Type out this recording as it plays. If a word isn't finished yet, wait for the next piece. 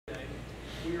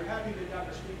happy that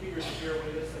Dr. Steve Peters is here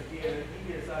with us again.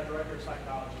 He is Director of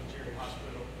Psychology at Cherry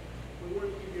Hospital. We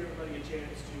wanted to give everybody a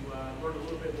chance to learn a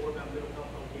little bit more about mental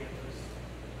health on campus,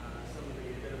 some of the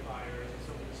identifiers and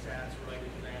some of the stats related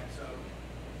to that. So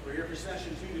we're here for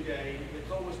session 2 today.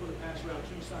 Nicole was going to pass around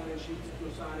 2 sign-in sheets if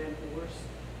you'll sign in for us.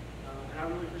 And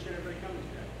I really appreciate everybody coming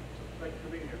today. So thank you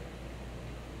for being here.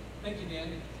 Thank you,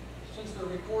 Dan. Since they're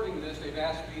recording this, they've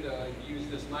asked me to use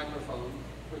this microphone,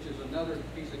 which is another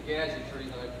piece of gadgetry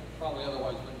that I probably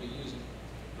otherwise wouldn't be using.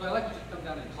 But I like to just come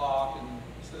down and talk, and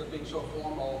instead of being so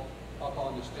formal up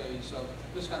on the stage, so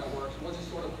this kind of works. We'll just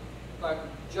sort of try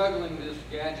juggling this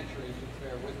gadgetry, to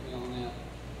bear with me on that.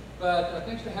 But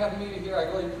thanks for having me here. I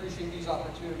really appreciate these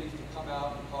opportunities to come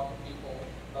out and talk to people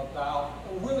about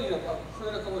really a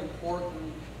critical,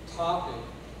 important topic,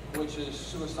 which is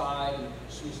suicide and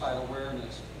suicide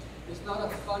awareness. It's not a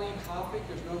funny topic.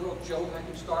 There's no real joke I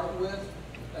can start with.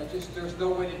 There's no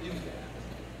way to do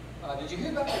that. Did you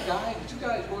hear about the guy? The 2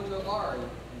 guys went to the bar.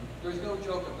 There's no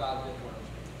joke about it.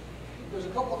 There's a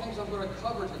couple of things I'm going to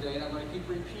cover today, and I'm going to keep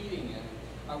repeating it.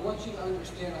 I want you to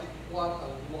understand what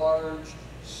a large,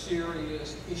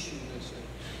 serious issue this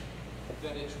is.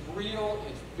 That it's real,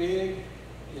 it's big,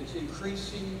 it's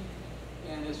increasing,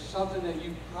 and it's something that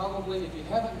you probably, if you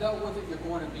haven't dealt with it, you're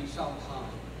going to be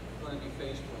sometime going to be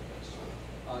faced with this,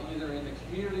 either in the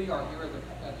community or here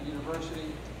at the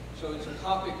university. So it's a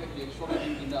topic that you sort of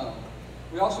need to know.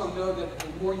 We also know that the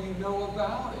more you know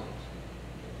about it,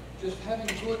 just having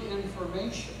good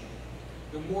information,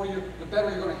 the better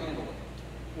you're going to handle it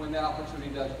when that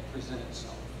opportunity does present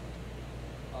itself.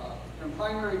 In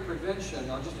primary prevention,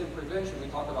 or just in prevention, we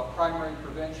talk about primary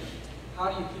prevention.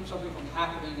 How do you keep something from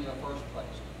happening in the first place?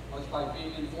 Well, it's by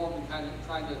being informed and kind of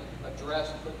trying to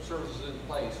address and put services in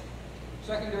place.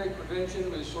 Secondary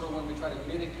prevention is sort of when we try to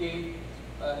mitigate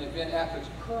an event after it's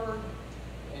occurred,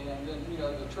 and then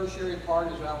the tertiary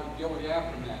part is how we deal with the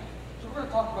aftermath. So we're going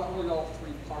to talk about really all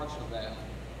 3 parts of that.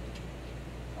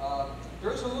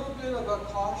 There's a little bit of a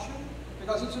caution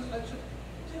because it's a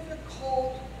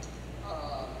difficult,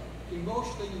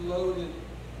 emotionally loaded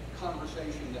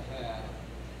conversation to have.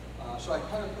 So I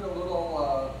kind of put a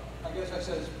little, I guess I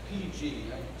said PG.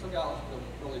 I took out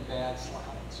the really bad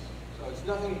slides. So it's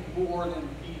nothing more than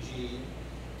PG.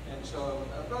 And so,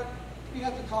 but we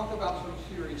have to talk about some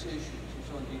serious issues, and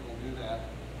some people do that.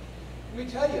 Let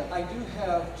me tell you, I do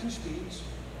have 2 speeds.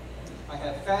 I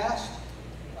have fast,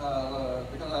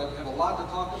 because I have a lot to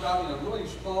talk about in a really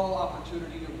small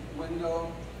opportunity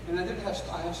window, and I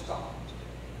have stopped.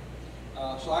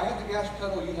 So I have the gas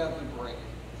pedal, you have the brake.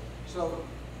 So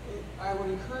I would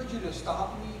encourage you to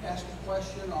stop me, ask a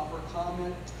question, offer a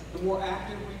comment. The more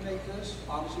active we make this,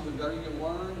 obviously the better you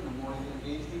learn, the more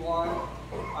engaged you are.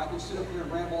 I can sit up here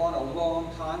and ramble on a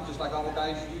long time, just like all the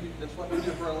guys that's what you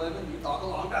do for a living, you talk a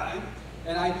long time.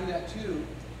 And I do that too.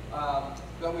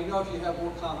 But we know if you have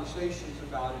more conversations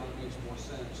about it, it makes more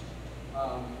sense.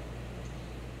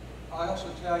 I also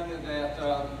tell you that,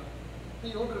 a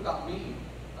little bit about me,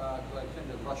 because I tend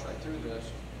to rush right through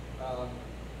this.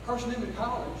 Carson Newman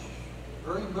College,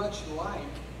 very much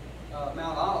like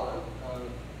Mount Olive.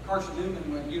 Carson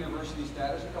Newman went university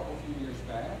status a few years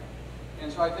back.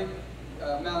 And so I think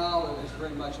Mount Olive is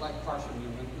very much like Carson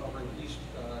Newman over in East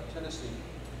Tennessee.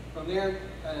 From there,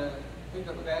 picked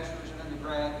up a bachelor's in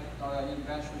undergrad, in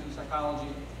bachelor's in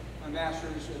psychology, my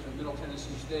master's at Middle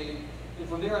Tennessee State. And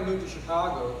from there I moved to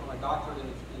Chicago for my doctorate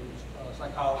in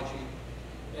psychology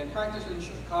and practiced in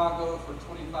Chicago for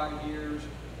 25 years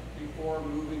before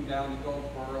moving down to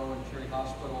Goldsboro and Cherry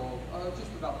Hospital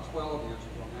just about 12 years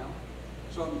ago now.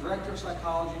 So I'm Director of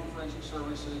Psychology and Forensic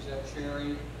Services at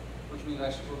Cherry, which means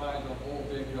I supervise a whole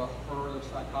big herd of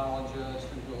psychologists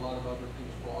and do a lot of other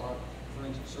things for our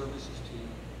forensic services team.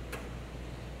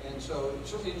 And so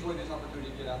certainly enjoy this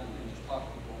opportunity to get out and just talk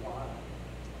to people a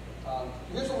while.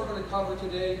 Here's what we're going to cover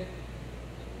today.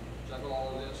 Juggle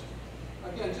all of this.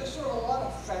 Again, just sort of a lot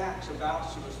of facts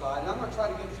about suicide. And I'm going to try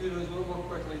to get through those a little more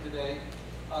quickly today,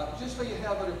 just so you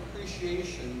have an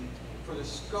appreciation for the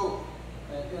scope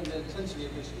and the intensity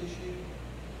of this issue,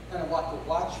 kind of what to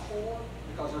watch for,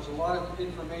 because there's a lot of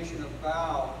information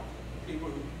about people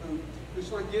who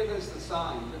sort of give us the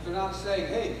signs. If they're not saying,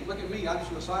 hey, look at me, I'm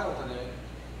suicidal today,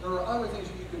 there are other things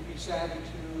that you can be savvy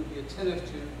to, be attentive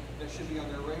to, that should be on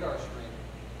their radar screen.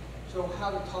 So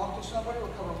how to talk to somebody,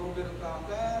 we'll cover a little bit about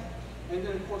that. And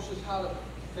then, of course, just how to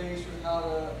face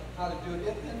or how to do it.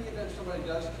 If in the event somebody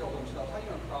does kill themselves, how are you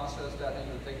going to process that? How are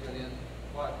you going to take that in?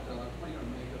 What are you going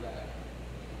to make of that?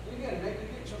 And again, maybe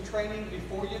get some training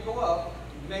before you go up.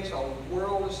 It makes a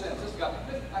world of sense.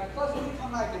 Plus,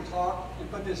 anytime I can talk and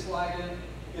put this slide in,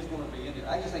 it's going to be in there.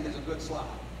 I just think it's a good slide.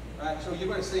 right? So you're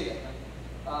going to see it.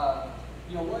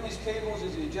 You know, one of these cables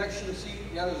is the ejection seat,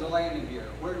 the other is the landing gear.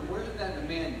 Where is that in the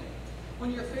manual?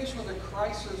 When you're faced with a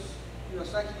crisis, you know,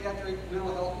 psychiatric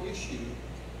mental health issue,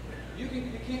 you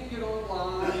can't get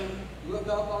online, look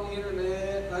up on the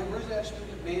internet, like, where's that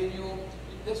student manual?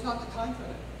 That's not the time for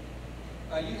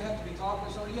that. You have to be talking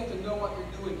to somebody, you have to know what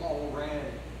you're doing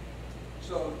already.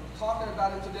 So talking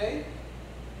about it today,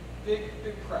 big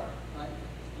prep, right?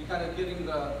 You kind of getting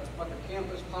what the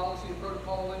campus policy and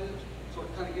protocol is, sort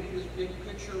of kind of getting this big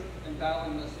picture and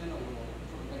dialing this in a little,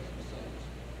 sort of makes some sense.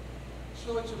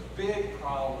 So it's a big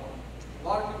problem. A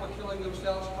lot of people are killing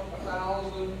themselves, a couple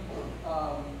thousand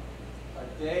a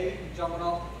day, jumping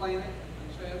off the planet,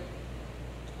 instead.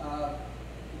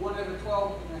 1 every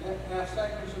 12.5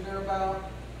 seconds or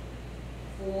thereabout.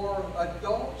 For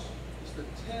adults, it's the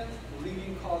 10th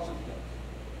leading cause of death.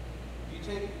 If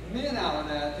you take men out of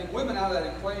that, take women out of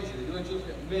that equation, and you just look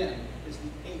at men, it's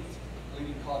the 8th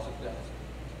leading cause of death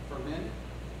for men.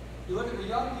 You look at the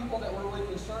young people that we're really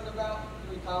concerned about,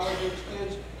 college age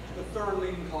kids, the 3rd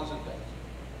leading cause of death.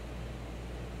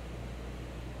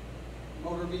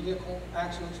 Motor vehicle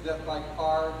accidents, death by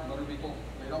car. Motor vehicle,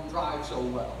 they don't drive so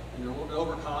well, and they're a little bit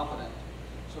overconfident,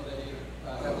 so they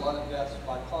have a lot of deaths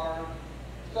by car.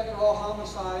 Second of all,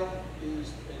 homicide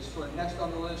is sort of next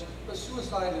on the list, but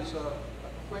suicide is a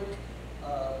quick,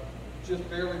 just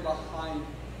barely behind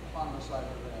homicide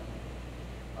for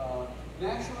them.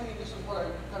 Nationally, this is what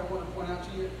I kind of want to point out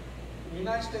to you. In the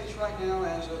United States right now,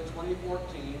 as of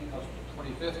 2014, because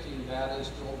 2015 data is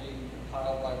still being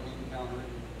compiled by Wheaton County,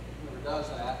 whoever does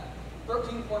that,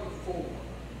 13.4.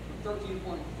 From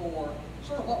 13.4,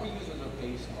 sort of what we use as a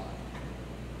baseline.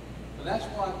 But that's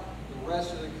what the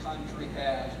rest of the country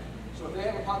has. So if they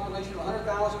have a population of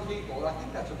 100,000 people, I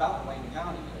think that's about Wayne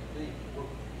County, I think. We're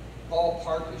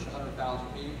ballparkish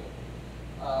 100,000 people.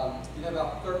 You have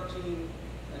about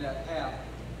 13.5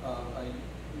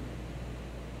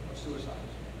 of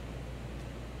suicides.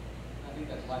 I think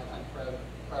that's lifetime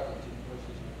prevalence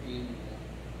versus annual.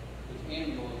 It's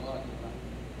annual and lucky, right?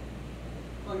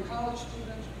 When college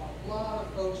students, a lot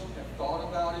of folks have thought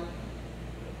about it.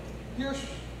 Here's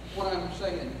what I'm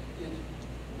saying.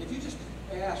 If you just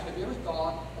ask, have you ever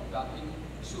thought about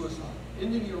suicide,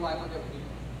 ending your life like that would be?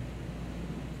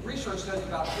 Research says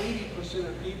about 80%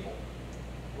 of people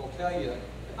will tell you.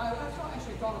 I've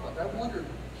actually thought about that. I wondered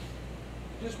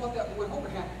just what that would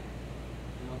happen.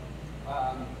 You know,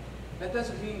 that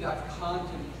doesn't mean that I've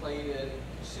contemplated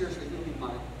seriously ending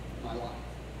my life.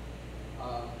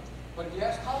 But if you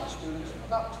ask college students,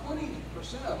 about 20%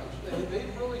 of them,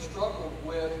 they've really struggled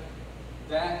with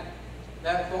that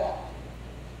thought.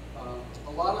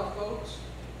 A lot of folks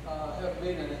have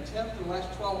made an attempt in the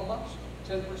last 12 months,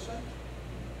 10%.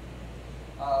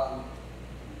 1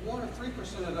 or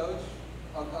 3% of those,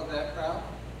 of that crowd,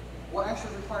 will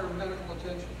actually require medical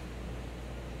attention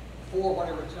for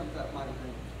whatever attempt that might have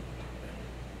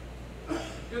been.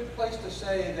 Good place to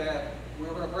say that we're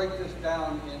going to break this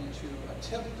down into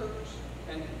attempters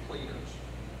and completers.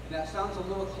 And that sounds a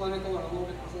little clinical and a little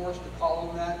bit coarse to call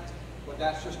them that, but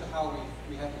that's just how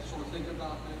we have to sort of think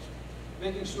about this.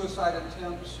 Making suicide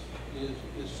attempts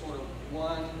is sort of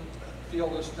one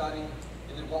field of study,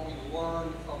 and then what we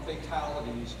learn from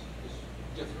fatalities is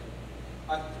different.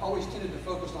 I've always tended to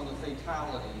focus on the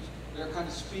fatalities. They're kind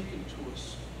of speaking to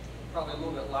us probably a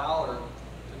little bit louder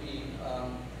to me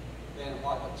than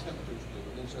what attempters do.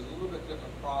 And it's a little bit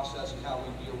different process in how we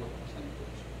deal with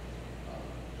attempters.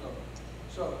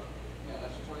 So yeah,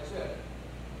 that's just what I said.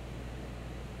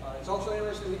 It's also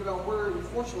interesting to think about where,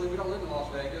 unfortunately, we don't live in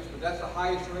Las Vegas, but that's the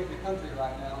highest rate in the country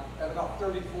right now, at about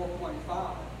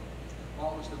 34.5.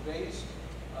 What was the base?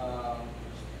 About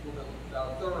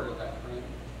a third of that, right?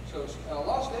 So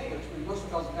Las Vegas, mostly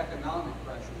because of economic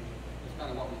pressure, is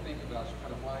kind of what we think about, is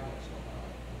kind of why that's so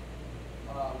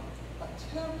high.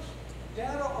 Attempts,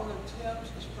 data on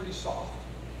attempts is pretty soft.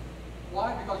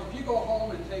 Why? Because if you go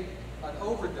home and take an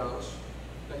overdose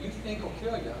that you think will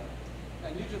kill you,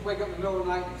 and you just wake up in the middle of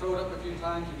the night and throw it up a few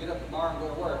times and get up tomorrow and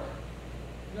go to work,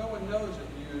 no one knows that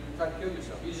you tried to kill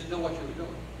yourself. You just know what you were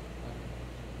doing.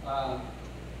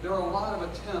 There are a lot of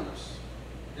attempts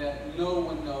that no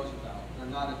one knows about. They're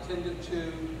not attended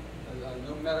to.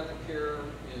 No medical care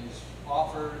is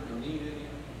offered or needed.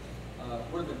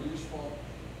 Would have been useful,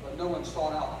 but no one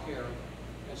sought out care,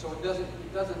 and so it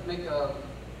doesn't make a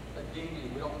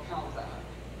gaming. We don't count that.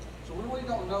 So we really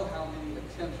don't know how many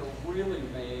attempts are really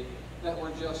made that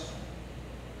were just,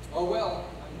 oh well,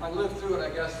 I lived through it. I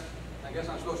guess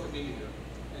I'm supposed to be here,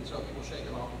 and so people shake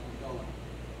it off and keep going.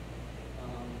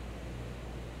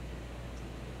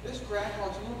 This graph, while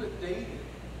it's a little bit dated,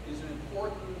 is an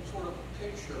important sort of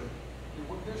picture.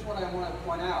 Here's what I want to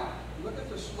point out. Look at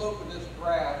the slope of this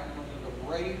graph in terms of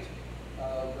the rate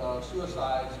of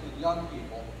suicides in young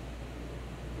people.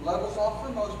 Levels off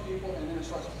for most people, and then it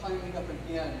starts climbing up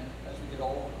again as we get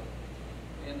older.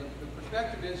 And the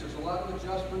perspective is there's a lot of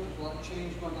adjustment, there's a lot of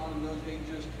change going on in those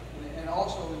ages, and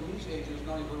also in these ages,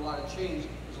 not only a lot of change,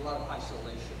 there's a lot of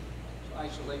isolation. So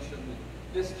isolation and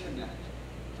disconnect.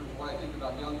 In terms of what I think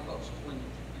about young folks, when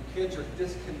kids are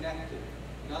disconnected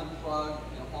and unplugged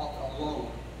and off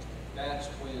alone, that's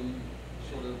when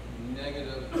sort of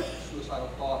negative suicidal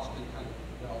thoughts can kind of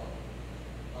develop.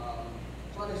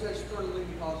 So like I said, it's third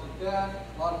leading cause of death.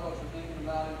 A lot of folks are thinking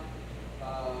about it.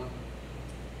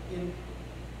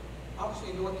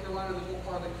 Obviously, in North Carolina, this whole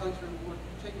part of the country, we're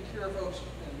taking care of folks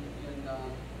in a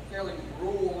fairly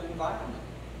rural environment.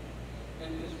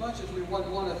 And as much as we want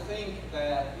to think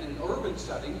that in an urban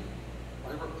setting,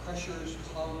 whatever pressures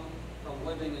come from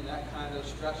living in that kind of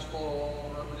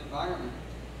stressful urban environment,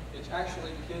 it's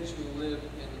actually kids who live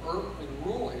in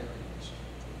rural areas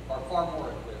are far more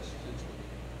at risk, potentially.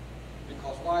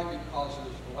 Because why? Because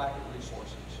there's the lack of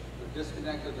resources. They're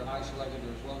disconnected, they're isolated,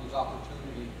 there's limited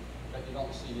opportunity that you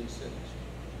don't see in cities.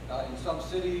 In some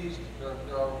cities,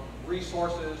 there are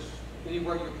resources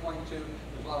anywhere you point to.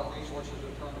 There's a lot of resources to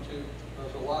turn to.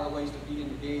 There's a lot of ways to be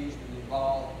engaged and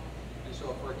involved. And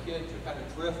so for a kid to kind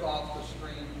of drift off the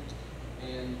screen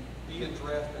and be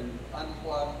adrift and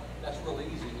unplug, that's real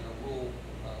easy in a rural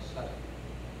setting.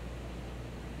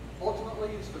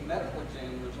 Ultimately, it's the medical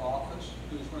examiner's office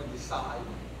who's going to decide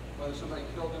whether somebody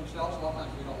killed themselves. A lot of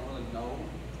times we don't really know.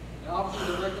 And obviously,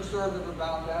 they're very conservative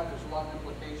about that. There's a lot of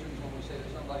implications when we say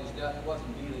that somebody's death was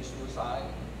indeed a suicide.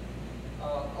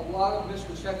 A lot of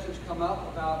misconceptions come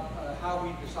up about how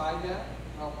we decide that,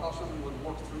 how someone would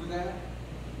work through that.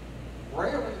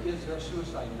 Rarely is there a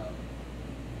suicide note.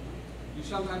 You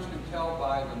sometimes can tell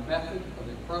by the method of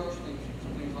the approach,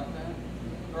 things like that.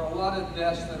 There are a lot of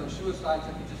deaths that are suicides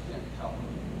that you just can't tell.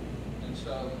 And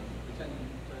so we tend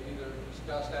to either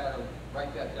discuss that or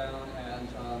write that down as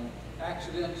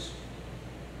accidents,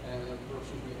 and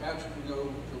versus we absolutely know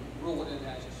to rule it in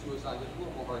as a suicide is a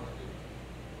little more hard to do.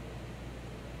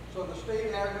 So the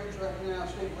state average right now,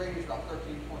 state rate is about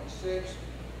 13.6.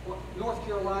 North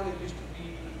Carolina used to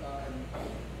be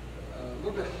a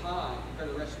little bit high compared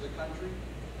to the rest of the country.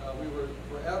 We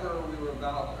were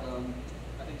about,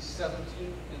 I think, 17th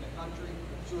in the country,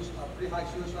 pretty high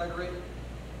suicide rate.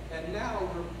 And now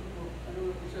I know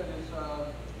what we said is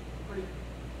pretty,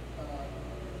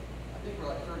 I think we're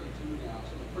like 32 now,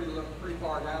 so we're pretty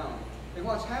far down. And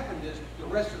what's happened is the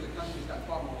rest of the country's got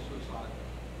far more suicide.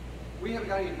 We haven't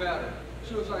got any better.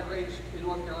 Suicide rates in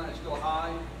North Carolina is still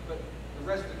high, but the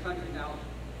rest of the country now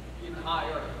is even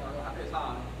higher, or is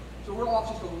high. So we're off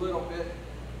just a little bit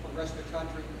from the rest of the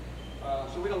country.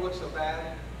 So we don't look so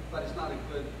bad, but it's not a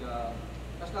good,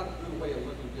 that's not a good way of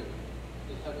looking good.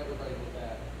 Just have everybody look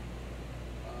bad.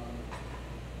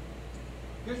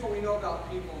 Here's what we know about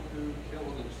people who kill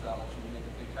themselves when they make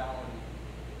a fatality.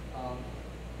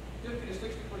 50 to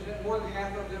 60%, more than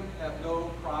half of them have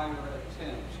no prior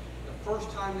attempts. The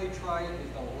first time they try it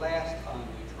is the last time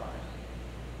they try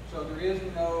it. So there is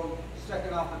no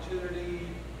second opportunity.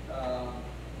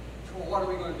 What are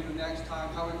we going to do next time?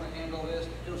 How are we going to handle this?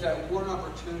 It was that one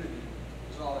opportunity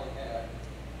is all they had.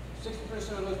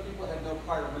 60% of those people had no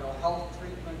prior mental health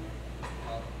treatment.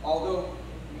 Although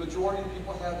the majority of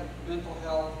people have mental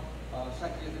health,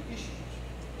 psychiatric issues,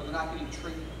 but they're not getting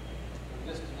treatment.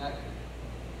 They're disconnected.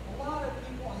 A lot of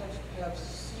people have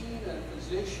seen a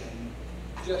physician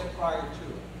just prior to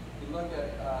it. You look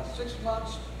at 6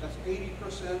 months, that's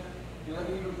 80%. You look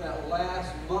even at that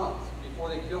last month before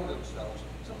they killed themselves,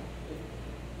 so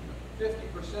 50%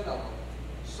 of them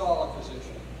saw a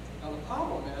physician. Now the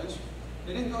problem is,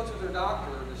 they didn't go to their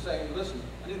doctor to say, listen,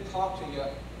 I didn't talk to you,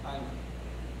 I'm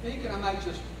thinking I might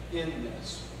just end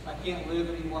this. I can't live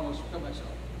anymore, I'm going to kill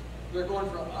myself. They're going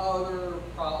for other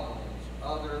problems,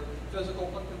 other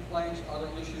physical complaints, other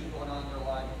issues going on in their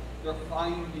life. They're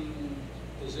finding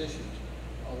physicians.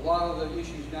 A lot of the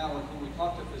issues now when we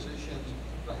talk to physicians,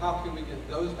 but how can we get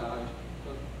those guys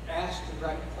to ask the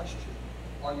right question?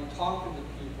 Are you talking to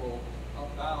people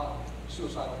about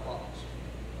suicidal thoughts?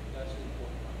 That's the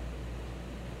important part.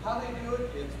 How they do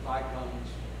it is by guns.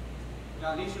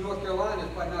 Now in eastern North Carolina,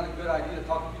 it's probably not a good idea to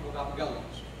talk to people about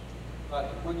guns. But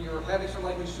when you're having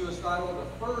somebody who's suicidal,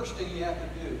 the first thing you have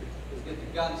to do is get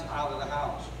the guns out of the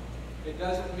house. It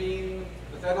doesn't mean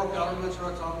the federal government's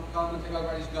going to come and take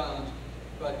everybody's guns,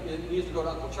 but it needs to go to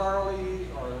Uncle Charlie's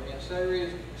or Aunt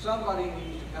Sarah's. Somebody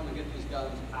needs to come and get these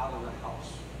guns out of the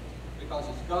house. Because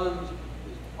it's guns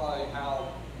is probably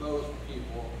how most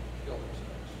people kill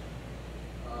themselves.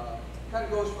 Kind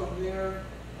of goes from there.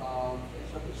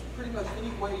 It's pretty much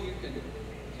any way you can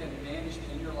manage to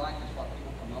end your life is what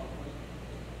people come up with.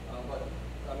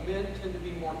 But men tend to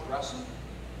be more aggressive,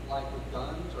 like with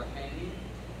guns or hanging.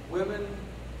 Women,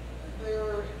 they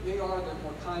are the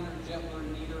more kinder, gentler,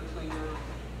 neater, cleaner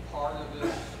part of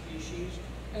this species.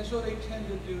 And so they tend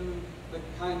to do the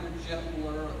kinder,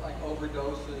 gentler, like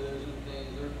overdoses and things.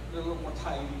 They're a little more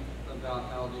tidy about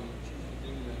how they choose to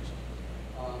do this.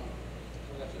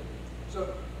 So that's it.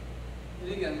 So,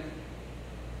 and again,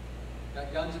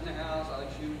 got guns in the house, I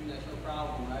like shooting, that's no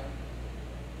problem, right?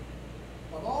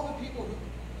 Of all the people who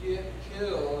get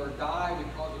killed or die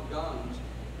because of guns,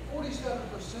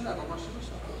 47% of them are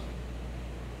suicides.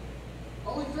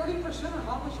 Only 30% are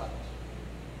homicides.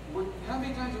 How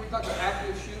many times have we talked about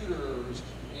active shooters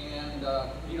and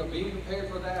being prepared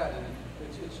for that? And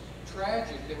it's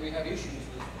tragic that we have issues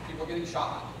with people getting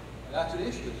shot. And that's an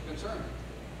issue, it's a concern.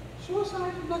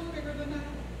 Suicide is much bigger than that.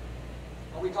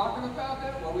 Are we talking about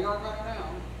that? Well, we are right now.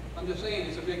 I'm just saying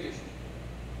it's a big issue.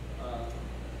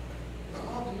 It's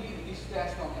odd to me that these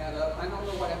stats don't add up. I don't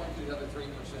know what happens to the other 3%.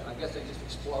 I guess they just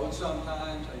explode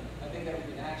sometimes. I think that would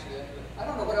be an accident. But I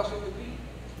don't know what else it would be.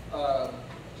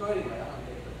 So anyway, I don't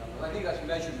get the numbers. I think that's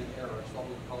measurement error. It's what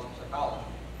we call it in psychology.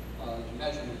 It's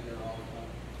measurement error all the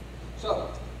time. So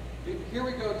here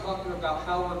we go talking about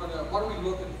how we're going to, what are we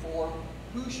looking for?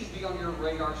 Who should be on your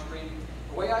radar screen?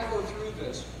 The way I go through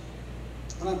this,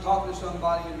 when I'm talking to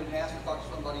somebody and been asked to talk to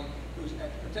somebody who's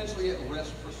potentially at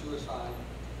risk for suicide,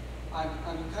 I'm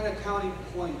kind of counting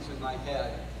points in my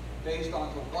head based on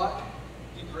to what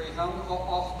degree, how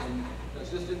often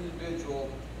does this individual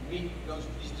meet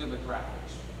these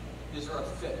demographics? Is there a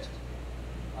fit?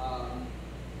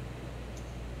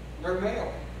 They're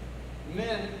male.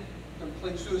 Men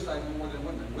complete suicide more than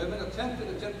women. Women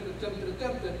attempted,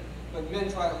 but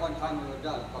men try it one time and they're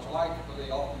done. Because why? Because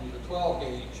they often use a 12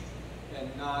 gauge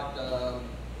and not a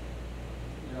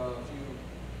few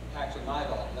packs of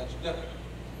Midol. That's different.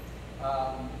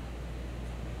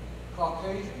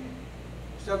 Caucasian,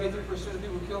 73% of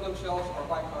people who kill themselves are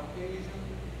white Caucasian.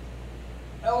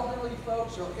 Elderly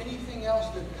folks or anything else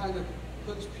that kind of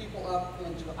puts people up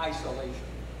into isolation.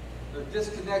 They're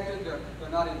disconnected, they're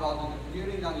not involved in the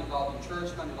community, not involved in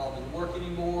church, not involved in work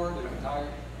anymore, they're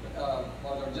retired,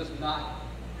 or they're just not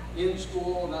in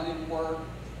school, not in work.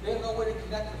 They have no way to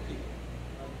connect with people.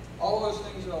 All those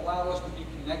things that allow us to be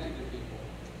connected to people.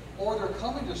 Or they're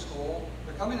coming to school,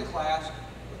 they're coming to class,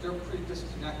 but they're pretty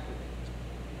disconnected.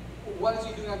 What is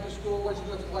he doing after school? What is he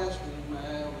doing after class?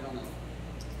 Well, we don't know.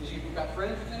 Has he got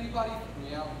friends with anybody?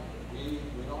 Yeah, we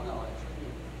don't know,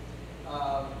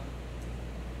 actually.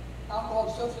 Alcohol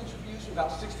and substance abuse,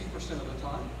 about 60% of the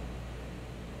time.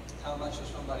 How much does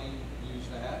somebody use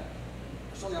that?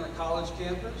 Certainly on a college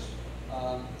campus,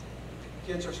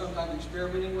 kids are sometimes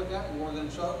experimenting with that more than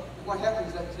so. And what happens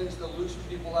is that tends to loosen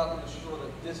people up in a sort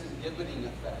of disinhibiting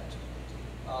effect.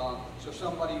 So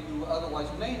somebody who otherwise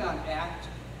may not act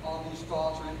on these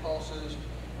thoughts or impulses,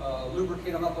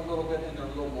 lubricate them up a little bit and they're a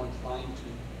little more inclined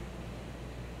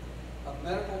to. A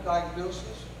medical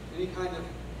diagnosis, any kind of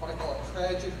what I call a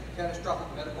tragic,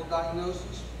 catastrophic medical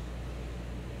diagnosis.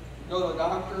 You go to the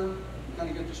doctor, you kind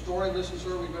of get the story, listen,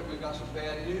 sir, we've got some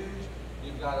bad news.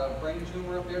 You've got a brain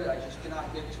tumor up there that I just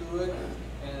cannot get to it,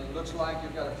 and it looks like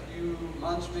you've got a few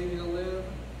months maybe to live.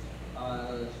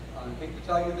 I hate to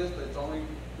tell you this, but it's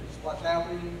what's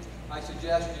happening. I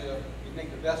suggest you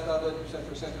make the best of it, et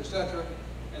cetera, et cetera, et cetera.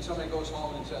 And somebody goes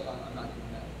home and says, I'm not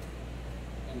doing that.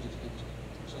 And just ends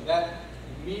it. So that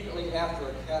immediately after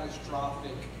a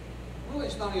catastrophic, really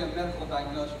it's not even a medical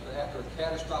diagnosis, but after a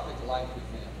catastrophic life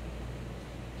event,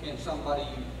 can somebody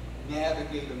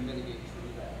navigate or mitigate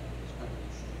through that? This kind of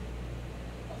issue.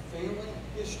 A family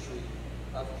history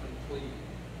of complete.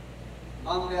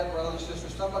 Mom, dad, brother, sister,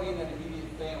 somebody in that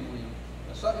immediate family,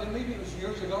 and maybe it was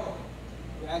years ago,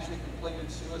 who actually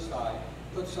completed suicide,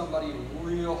 put somebody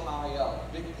real high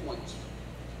up, big points,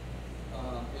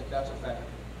 if that's a factor.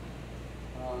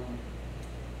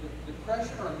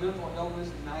 Depression or mental illness,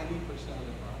 90% of the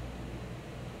time.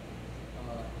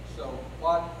 So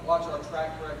what's our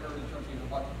track record in terms of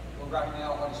what right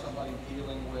now, what is somebody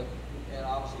dealing with? And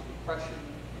obviously depression,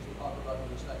 which we'll talk about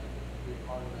in a second, will be a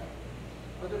part of that.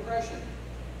 But depression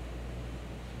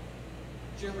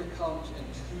generally comes in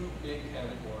two big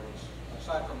categories,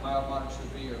 aside from mild, moderate,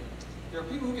 severe. There are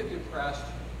people who get depressed,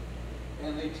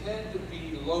 and they tend to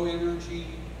be low energy,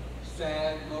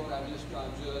 sad, I'm just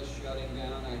shutting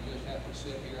down, I just have to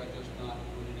sit here, I'm just not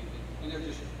doing anything. And they're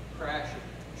just crashing,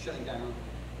 shutting down.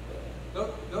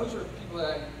 Those are people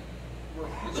that we're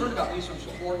concerned about need some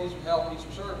support, need some help, need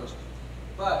some service,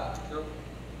 but they're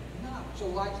not so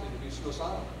likely to be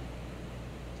suicidal.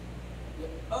 The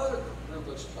other group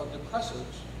of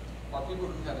depressives are people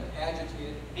who have an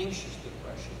agitated, anxious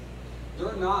depression.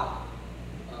 They're not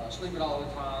sleeping all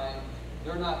the time.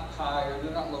 They're not tired.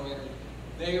 They're not low energy.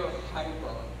 They are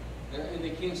hyper. And they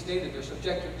can't state it. Their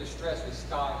subjective distress is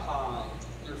sky high.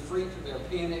 They're freaked. They're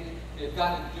panicked. They've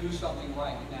got to do something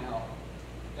right now.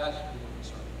 That's what we're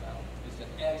concerned about. It's an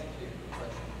agitated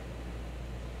depression.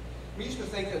 We used to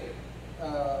think that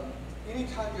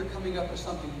anytime you're coming up with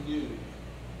something new,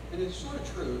 and it's sort of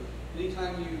true,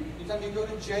 anytime you go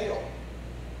to jail,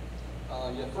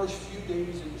 your first few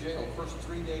days in jail, first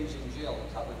 3 days in jail,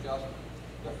 a tough adjustment.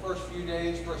 The first few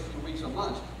days, first few weeks, a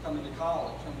month, coming to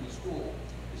college, coming to school,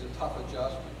 is a tough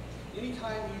adjustment.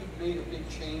 Anytime you've made a big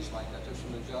change like that, there's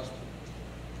some adjustment.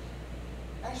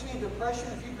 Actually, in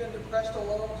depression, if you've been depressed a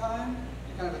long time,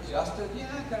 you kind of adjusted. Yeah,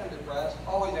 I'm kind of depressed.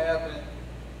 Always have been.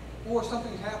 Or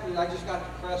something's happened, I just got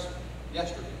depressed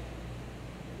yesterday.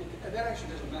 That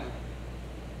actually doesn't matter.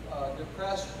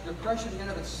 Depression in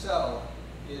and of itself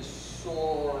is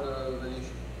sort of an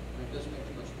issue, and it doesn't make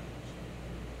too much difference.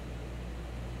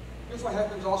 Here's what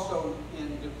happens also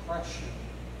in depression.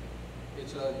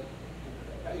 It's an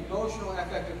emotional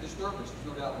affective disturbance, there's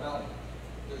no doubt about it.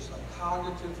 There's a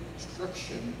cognitive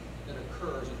constriction that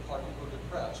occurs as part of people who are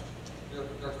depressed.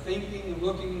 They're thinking and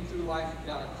looking through life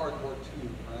down a cardboard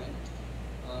tube, right?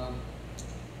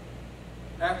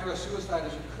 After a suicide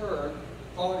has occurred,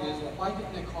 the thought is, well, why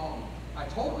didn't they call me? I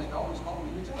told them they'd always call me.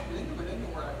 They didn't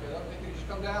know where I get up. They could just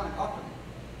come down and talk to me.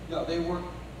 No, they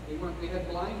had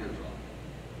blinders on.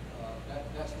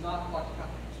 That's not what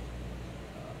happens.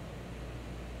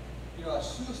 A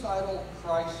suicidal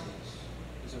crisis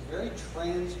is a very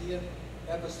transient,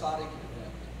 episodic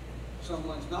event.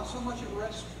 Someone's not so much at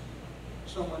risk.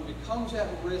 Someone becomes at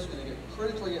risk and they get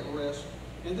critically at risk,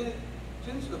 and then it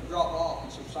tends to drop off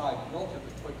and subside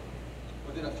relatively quickly.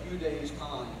 Within a few days'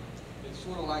 time, it's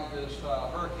sort of like this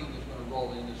hurricane that's going to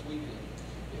roll in this weekend.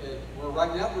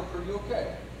 Right now, we're pretty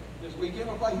okay. This weekend,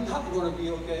 we're probably not going to be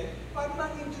okay. By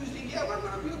Monday and Tuesday, yeah, we're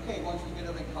going to be okay once we get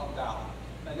everything calmed down.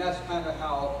 And that's kind of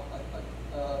how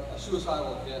a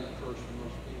suicidal event occurs for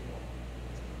most people.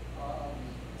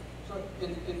 So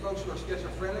in folks who are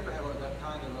schizophrenic or have that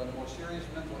kind of a more serious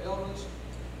mental illness,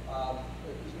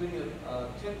 as many as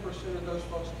 10% of those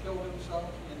folks kill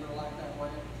themselves in their life that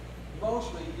way.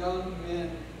 Mostly young men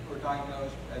who are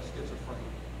diagnosed as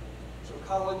schizophrenic. So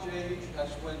college age,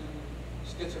 that's when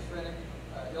schizophrenic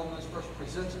illness first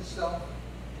presents itself.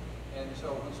 And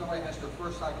so when somebody has their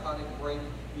first psychotic break,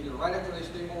 either right after they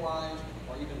stabilize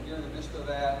or even during the midst of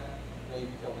that, they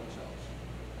kill themselves.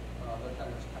 That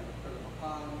kind of critical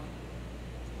time.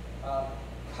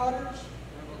 Cutters,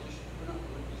 and we're not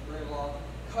going to very long.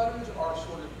 Cutters are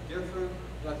sort of different.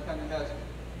 That kind of has,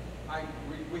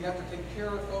 we have to take care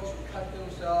of folks who cut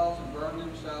themselves and burn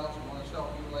themselves and want to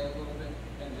self-mutilate a little bit,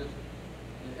 and just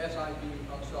SIB,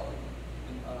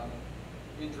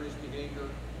 self-injuries behavior.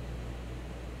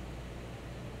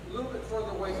 A little bit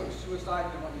further away from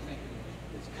suicide than what you think it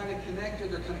is. It's kind of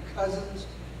connected, they're kind of cousins,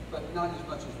 but not as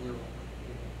much as we're.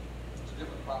 It's a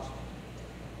different process.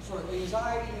 Sort of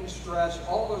anxiety and stress,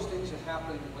 all those things that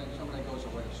happen when somebody goes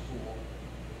away to school.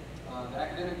 The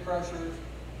academic pressures,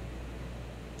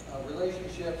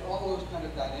 relationships, all those kind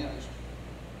of dynamics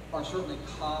are certainly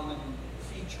common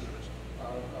features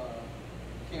of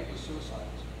campus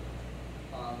suicides.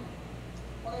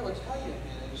 What I would tell you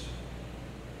is,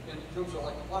 in terms of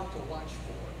like what to watch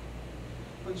for,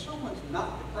 when someone's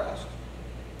not depressed,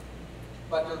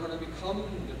 but they're going to become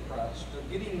depressed,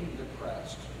 they're getting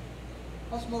depressed,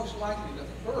 what's most likely the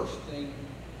first thing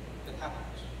that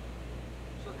happens?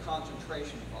 Their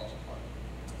concentration falls apart.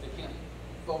 They can't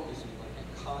focus anymore, they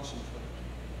can't concentrate.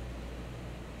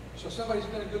 So somebody's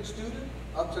been a good student,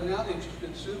 up to now they've just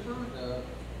been super.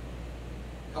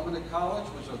 Coming to college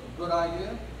was a good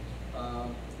idea.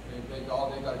 They've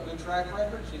got a good track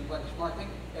record, seems like a smart thing.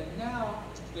 And now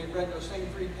they've read those same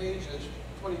 3 pages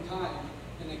 20 times,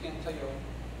 and they can't tell you,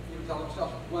 even tell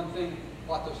themselves one thing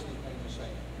what those 3 pages say.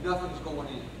 Nothing's going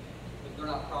in. They're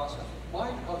not processing.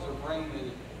 Why? Because their brain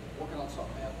is working on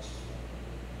something else.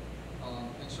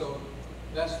 And so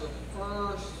that's the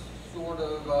first sort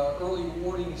of early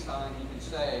warning sign, you could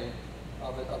say,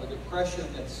 of a depression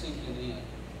that's sinking in,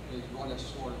 is one that's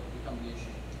sort of become the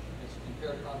issue. It's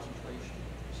impaired concentration.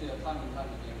 You see that time and time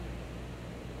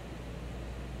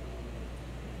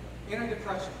again.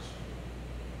 Antidepressants.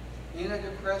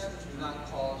 Antidepressants do not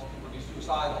cause people to be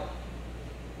suicidal.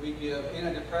 We give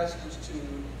antidepressants to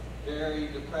very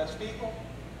depressed people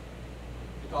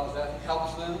because that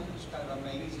helps them. It's kind of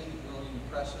amazing, really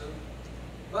impressive.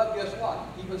 But guess what?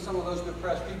 Even some of those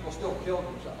depressed people still kill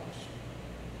themselves.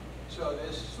 So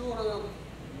this sort of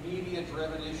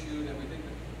media-driven issue that we think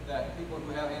that people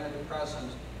who have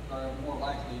antidepressants are more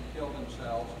likely to kill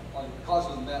themselves because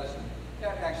of the medicine,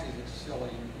 that actually is a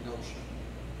silly notion.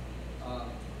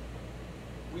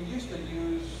 We used to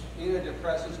use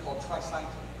antidepressants called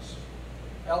tricyclics,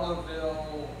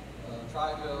 Elavil,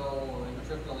 Trivil,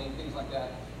 amitriptyline, things like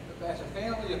that. As a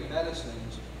family of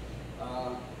medicines,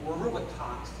 were really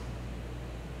toxic.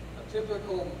 A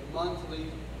typical monthly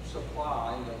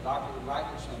supply that a doctor would write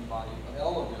for somebody of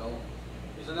Elavil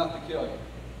is enough to kill you.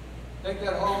 Take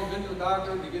that home, go to the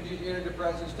doctor, they give you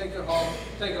antidepressants, take it home,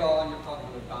 take it all, and you're probably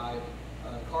going to die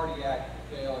of cardiac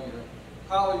failure,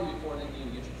 probably before they can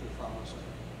even get you to the pharmacy.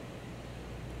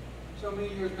 So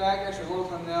many years back, actually a long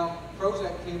time now,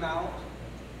 Prozac came out,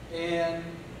 and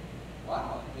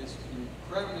wow, it's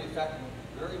incredibly effective,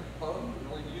 very potent,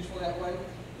 really useful that way.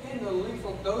 And the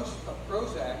lethal dose of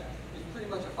Prozac is pretty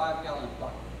much a 5-gallon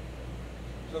bucket.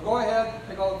 So go ahead,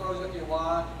 take all the Prozac you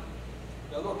want.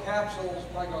 The little capsule is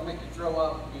probably going to make you throw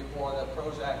up before that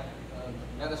Prozac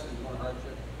medicine is going to hurt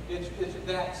you. It's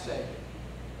that safe.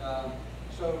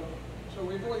 So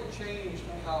we've really changed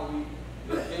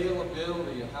the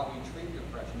availability of how we treat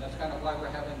depression. That's kind of why we're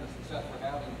having the success we're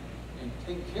having in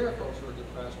taking care of folks who are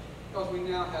depressed, because we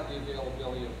now have the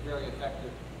availability of very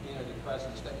effective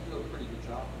antidepressants that do a pretty good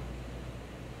job.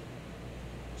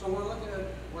 So we're looking at,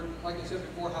 like I said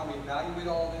before, how we evaluate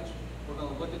all this. We're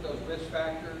going to look at those risk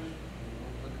factors.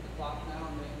 Look at the clock now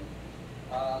and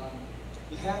then.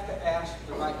 You have to ask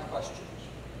the right questions.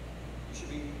 You should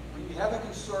be, when you have a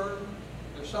concern,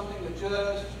 there's something that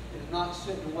just is not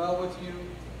sitting well with you,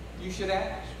 you should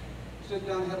ask. Sit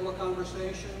down and have a little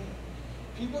conversation.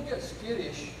 People get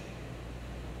skittish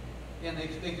and they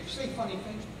say funny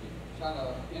things to you. It's kind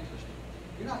of interesting.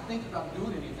 You're not thinking about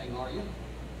doing anything, are you?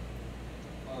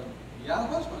 Yeah,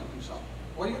 I was going to do something.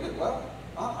 What do you do? Well,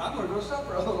 I'm going to go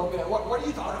supper a little bit. What are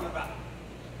you talking about?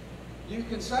 You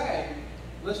can say,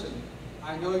 listen,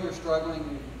 I know you're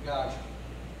struggling, gosh,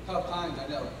 tough times, I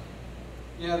know.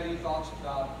 You have any thoughts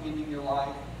about ending your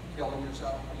life, killing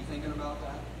yourself? Are you thinking about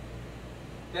that?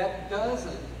 That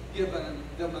doesn't give them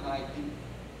an idea.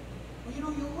 Well, you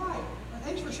know, you're right.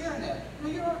 Thanks for sharing that.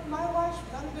 You know, my life's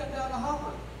kind of got down the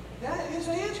hopper. That is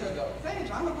the answer, though. Thanks,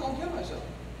 I'm going to go and kill myself.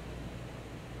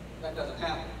 That doesn't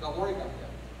happen. Don't worry about that.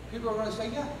 People are going to say,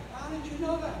 yeah, how did you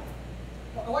know that?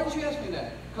 Why did you ask me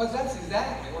that? Because that's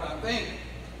exactly what I'm thinking.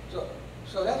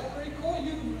 So that's pretty cool.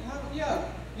 You have,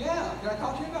 yeah. Can I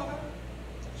talk to you about that?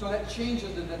 So that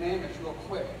changes the dynamics real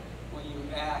quick when you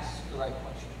ask the right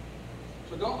question.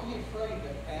 So don't be afraid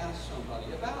to ask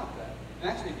somebody about that. And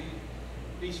actually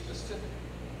be specific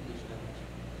in these things.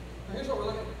 So here's what we're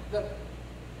looking at.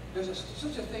 There's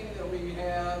such a thing that we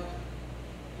have,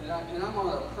 and I'm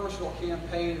on a personal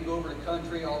campaign to go over the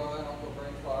country, although I don't go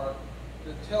very far,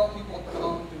 to tell people to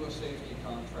come do a safety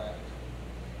contract.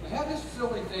 We have this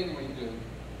silly thing we do.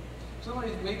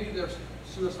 Somebody, maybe they're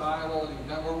suicidal,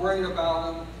 and we're worried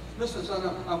about them. Listen,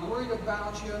 son, I'm worried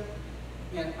about you,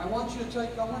 and I want you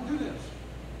to I want to do this.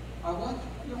 I want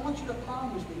you to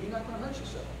promise me you're not going to hurt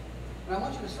yourself. And I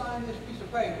want you to sign this piece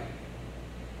of paper.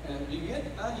 And you get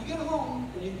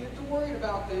home, and you get to worried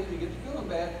about things, you get to feeling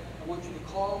bad, I want you to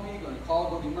call me, you're going to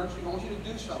go to the emergency, I want you to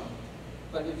do something.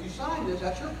 But if you sign this,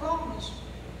 that's your promise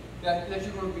that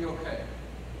you're going to be okay.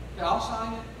 Okay, I'll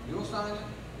sign it, you'll sign it,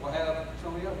 we'll have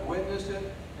somebody else witness it,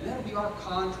 and that'll be our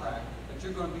contract that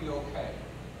you're going to be okay.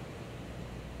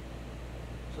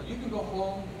 So you can go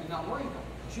home and not worry about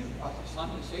it. Shoot, I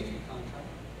signed a safety contract.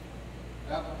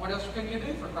 What else can you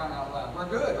do for crying out loud? We're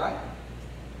good, right?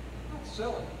 That's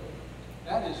silly.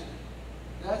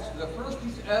 That's the first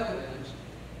piece of evidence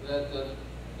that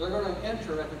they're going to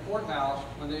enter at the courthouse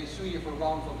when they sue you for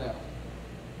wrongful death.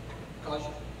 Because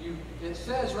it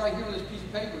says right here on this piece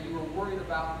of paper you were worried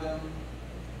about them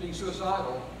being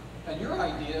suicidal, and your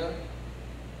idea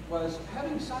was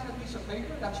having signed a piece of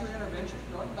paper, that's your intervention,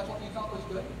 right? That's what you thought was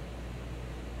good.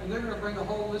 And they're going to bring a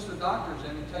whole list of doctors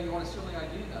in and tell you what a silly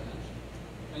idea that is.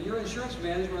 And your insurance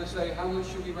man is going to say, how much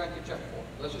should we write the check for?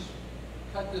 Let's just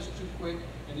cut this too quick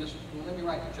and just let me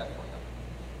write the check for you.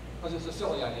 Because it's a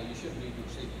silly idea. You shouldn't need to do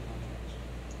safety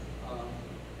contracts.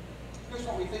 Here's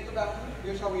what we think about.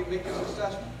 Here's how we make this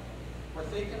assessment. We're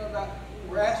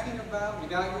asking about,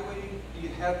 evaluating, do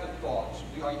you have the thoughts?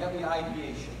 Do you have the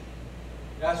ideation?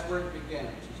 That's where it begins.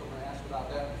 So we're going to ask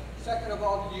about that. Second of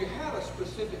all, do you have a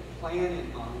specific plan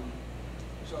in mind?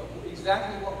 So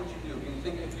exactly what would you do? You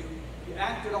think if you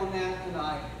acted on that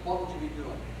tonight, what would you be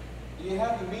doing? Do you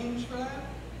have the means for that?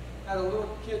 had a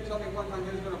little kid tell me one time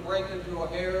he was going to break into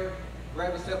O'Hare,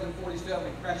 grab a 747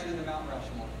 and crash it into Mount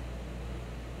Rushmore.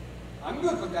 I'm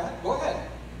good with that. Go ahead.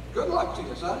 Good luck to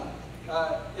you, son.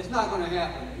 It's not going to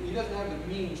happen. He doesn't have the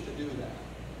means to do that.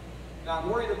 Now, I'm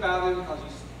worried about him because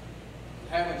he's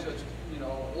having such,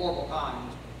 horrible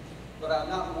times. But I'm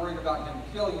not worried about him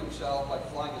killing himself by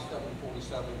flying a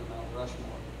 747 to Mount Rushmore.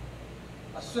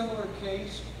 A similar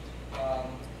case,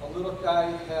 a little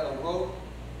guy had a rope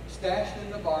stashed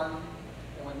in the barn,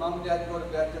 and when Mom and Dad go to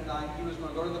bed at night, he was going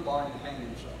to go to the barn and hang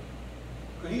himself.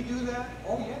 Could he do that?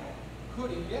 Oh, yeah.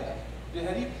 Could he? Yes.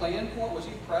 Had he planned for it? Was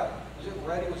he prepped? Was it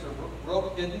ready? Was the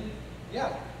rope hidden?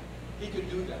 Yeah. He could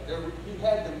do that. He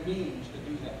had the means to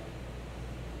do that.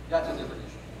 That's a different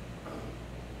issue.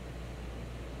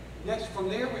 Next, from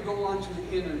there, we go on to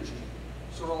the energy.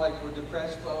 Sort of like we're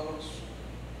depressed folks,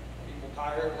 people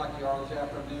tired like you are this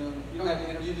afternoon. You don't have the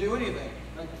energy to do anything.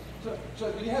 Right?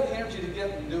 So you have the energy to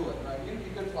get up and do it. Right? You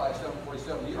could fly a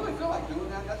 747. You really feel like doing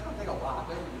that? That's going to take a lot.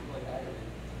 That's going to be really aggravating.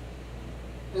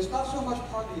 It's not so much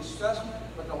part of the assessment,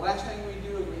 but the last thing we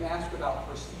do is we ask about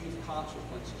perceived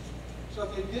consequences. So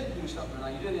if you did do something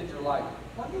and you did end your life,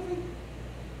 what do you think?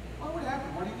 What would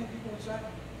happen? What do you think people would say?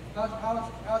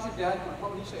 How's your dad doing?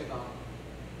 What would he say about it?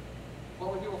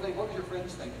 What would people think? What would your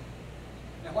friends think?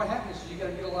 And what happens is you got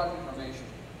to get a lot of information.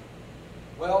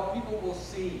 Well, people will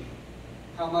see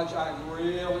how much I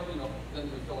really, then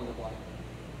we fill in the blank.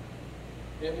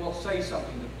 It will say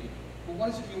something to people. Well, what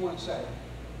is it you want to say?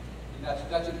 And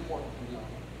that's important to know.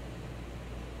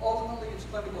 Ultimately, it's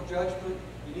clinical judgment.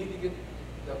 You need to get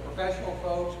the professional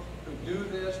folks who do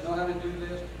this, know how to do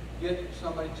this, get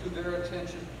somebody to their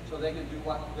attention so they can do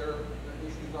what their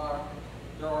issues are.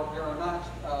 There are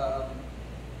not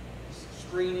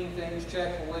screening things,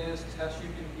 checklists, tests you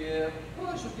can give. Well,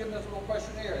 let's just give them this little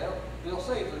questionnaire. They'll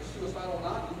say if they're suicidal or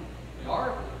not. They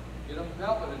are. Get them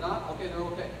help, but they're not. Okay, they're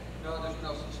okay. No, there's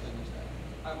no such thing as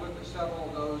that. I've looked at several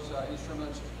of those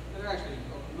instruments, and they're actually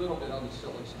a little bit on the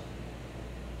silly side.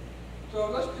 So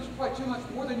let's just quite too much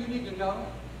more than you need to know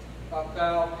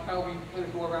about how we kind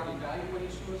of go around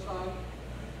evaluating suicide.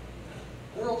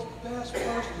 World's best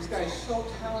person. This guy's so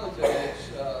talented.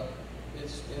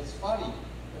 It's funny.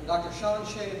 Dr. Sean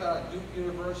Shea out of Duke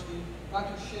University.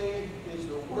 Dr. Shea is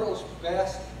the world's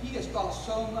best. He has thought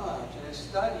so much and has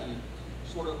studied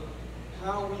sort of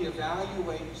how we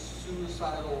evaluate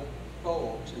suicidal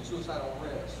folks and suicidal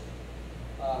risk.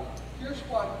 Here's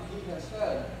what he has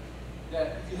said,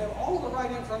 that if you have all the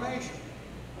right information,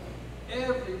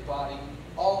 everybody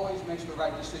always makes the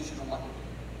right decision on what to do.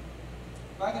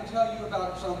 If I can tell you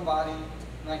about somebody,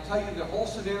 and I tell you the whole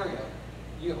scenario,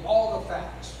 you have all the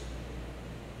facts.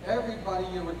 Everybody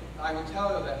I would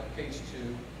tell you that case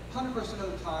to, 100%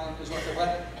 of the time is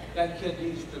what that kid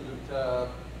needs to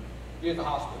be at the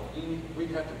hospital. We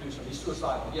have to do something. He's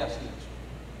suicidal. Yes, he is.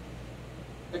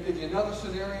 I give you another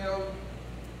scenario,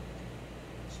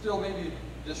 still maybe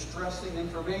distressing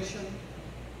information,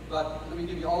 but let me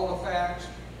give you all the facts.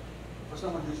 For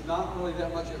someone who's not really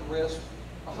that much at risk,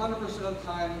 100% of the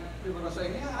time, people are going to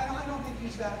say, yeah, I don't think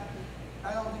he's that,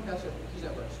 I don't think that's it, he's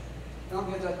at risk.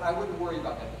 I wouldn't worry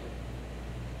about that kid.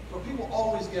 So people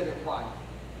always get it right.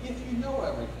 If you know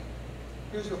everything,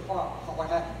 here's the problem, what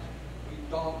happens. We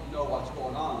don't know what's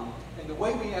going on. And the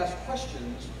way we ask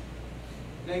questions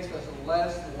makes us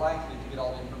less likely to get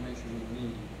all the information we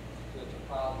need. So it's a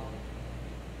problem.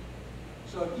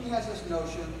 So he has this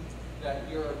notion that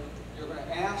you're going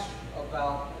to ask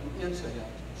about an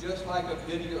incident, just like a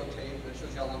videotape that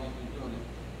shows you how long you've been doing it.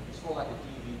 It's more like a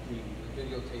DVD, the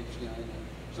videotapes,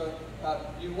 So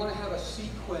you want to have a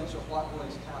sequence of what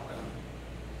was happening.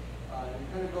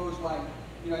 It kind of goes like,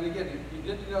 and again, if you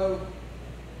didn't know,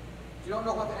 if you don't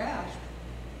know what to ask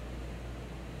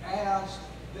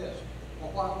this.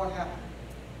 Well, what happened?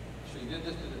 So you did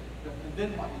this, and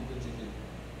then what did you do?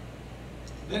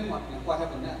 Then what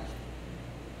happened next?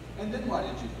 And then what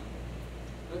did you do?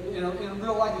 In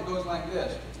real life, it goes like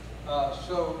this.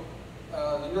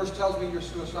 The nurse tells me you're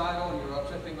suicidal and you're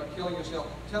upset thinking about killing yourself.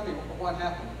 Tell me what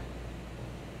happened.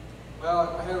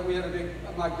 Well,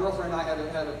 my girlfriend and I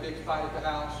had a big fight at the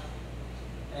house,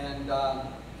 and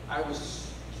I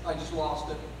just lost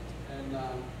it and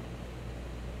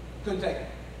couldn't take it.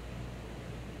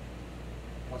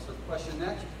 What's the question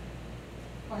next?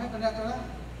 What happened after that?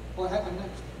 What happened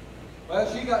next? Well,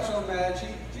 she got so mad,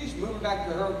 she's moving back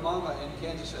to her mama in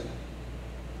Kansas City.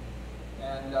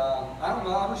 And I don't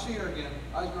know, I'll never see her again.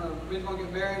 We was going to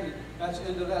get married, and that's the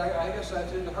end of that. I guess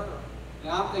that's into her.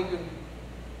 And I'm thinking,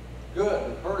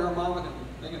 good, her and her mama,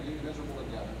 they can be miserable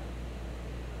together.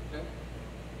 Okay?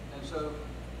 And so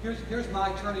here's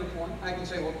my turning point. I can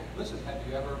say, well, listen, have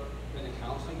you ever Been to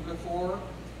counseling before?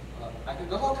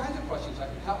 There's all kinds of questions.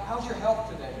 How's your health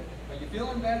today? Are you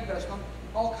feeling bad? You got a stomach?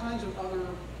 All kinds of other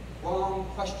wrong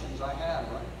questions I have,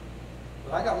 right?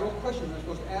 But I got real questions I'm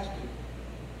supposed to ask you.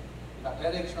 You got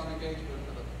headaches, stomach aches,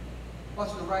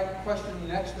 what's the right question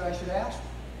next that I should ask?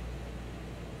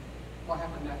 What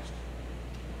happened next?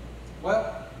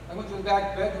 Well, I went to the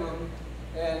back bedroom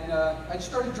and I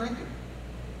started drinking.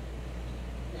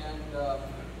 And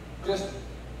just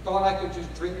thought I could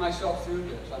just drink myself through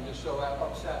this. I'm just so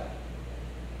upset.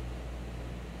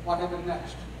 What happened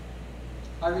next?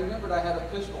 I remembered I had a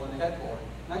pistol in the headboard.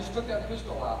 And I just took that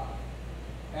pistol out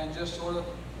and just sort of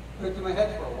put it to my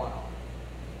head for a while.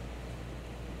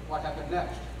 What happened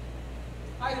next?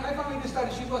 I finally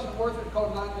decided she wasn't worth it,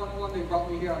 called 911, they brought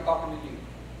me here, I'm talking to you.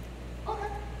 Okay.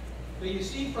 But you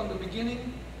see from the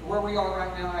beginning to where we are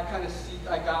right now, I kind of see,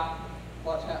 I got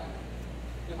what's happening.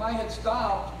 If I had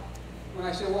stopped when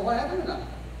I said, well, what happened tonight?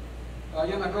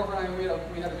 Yeah, my girlfriend and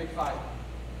I, we had a big fight.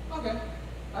 Okay.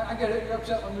 I get it, you're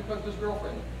upset when we put this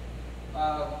girlfriend.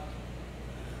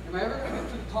 Am I ever going to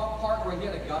get to the top part where he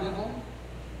had a gun at home?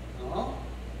 No.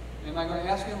 Am I going to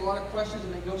ask him a lot of questions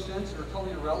that make no sense or are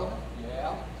totally irrelevant?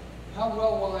 Yeah. How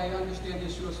well will I understand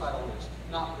his suicidal list?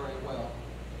 Not very well.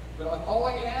 But all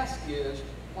I ask is,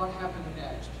 what happened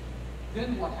next?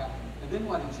 Then what happened? And then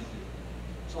what did you do?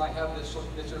 So I have this,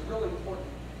 it's a really important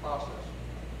process.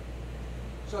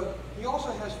 So he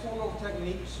also has 4 little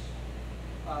techniques.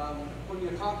 When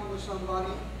you're talking with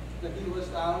somebody that he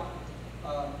lists out,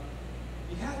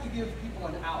 you have to give people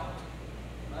an out.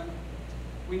 Right?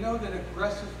 We know that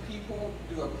aggressive people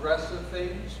do aggressive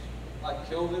things, like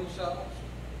kill themselves.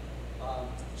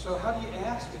 So how do you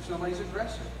ask if somebody's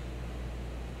aggressive?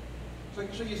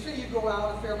 So you say you go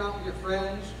out a fair amount with your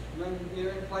friends, you're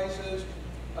in places.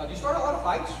 Do you start a lot of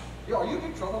fights? Are you a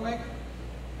big troublemaker?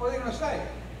 What are they going to say?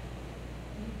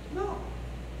 No,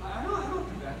 I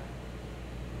don't do that.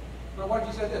 But what if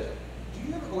you said this? Do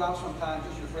you ever go out sometimes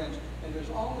with your friends and there's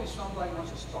always somebody who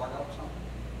wants to start up something?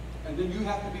 And then you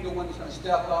have to be the one that's going to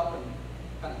step up and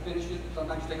kind of finish it.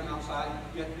 Sometimes you take them outside,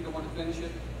 you have to be the one to finish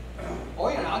it. Oh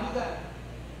yeah, I'll do that.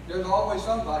 There's always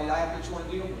somebody I have to sort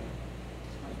of deal with.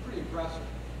 It's pretty aggressive.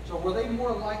 So were they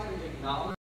more likely to acknowledge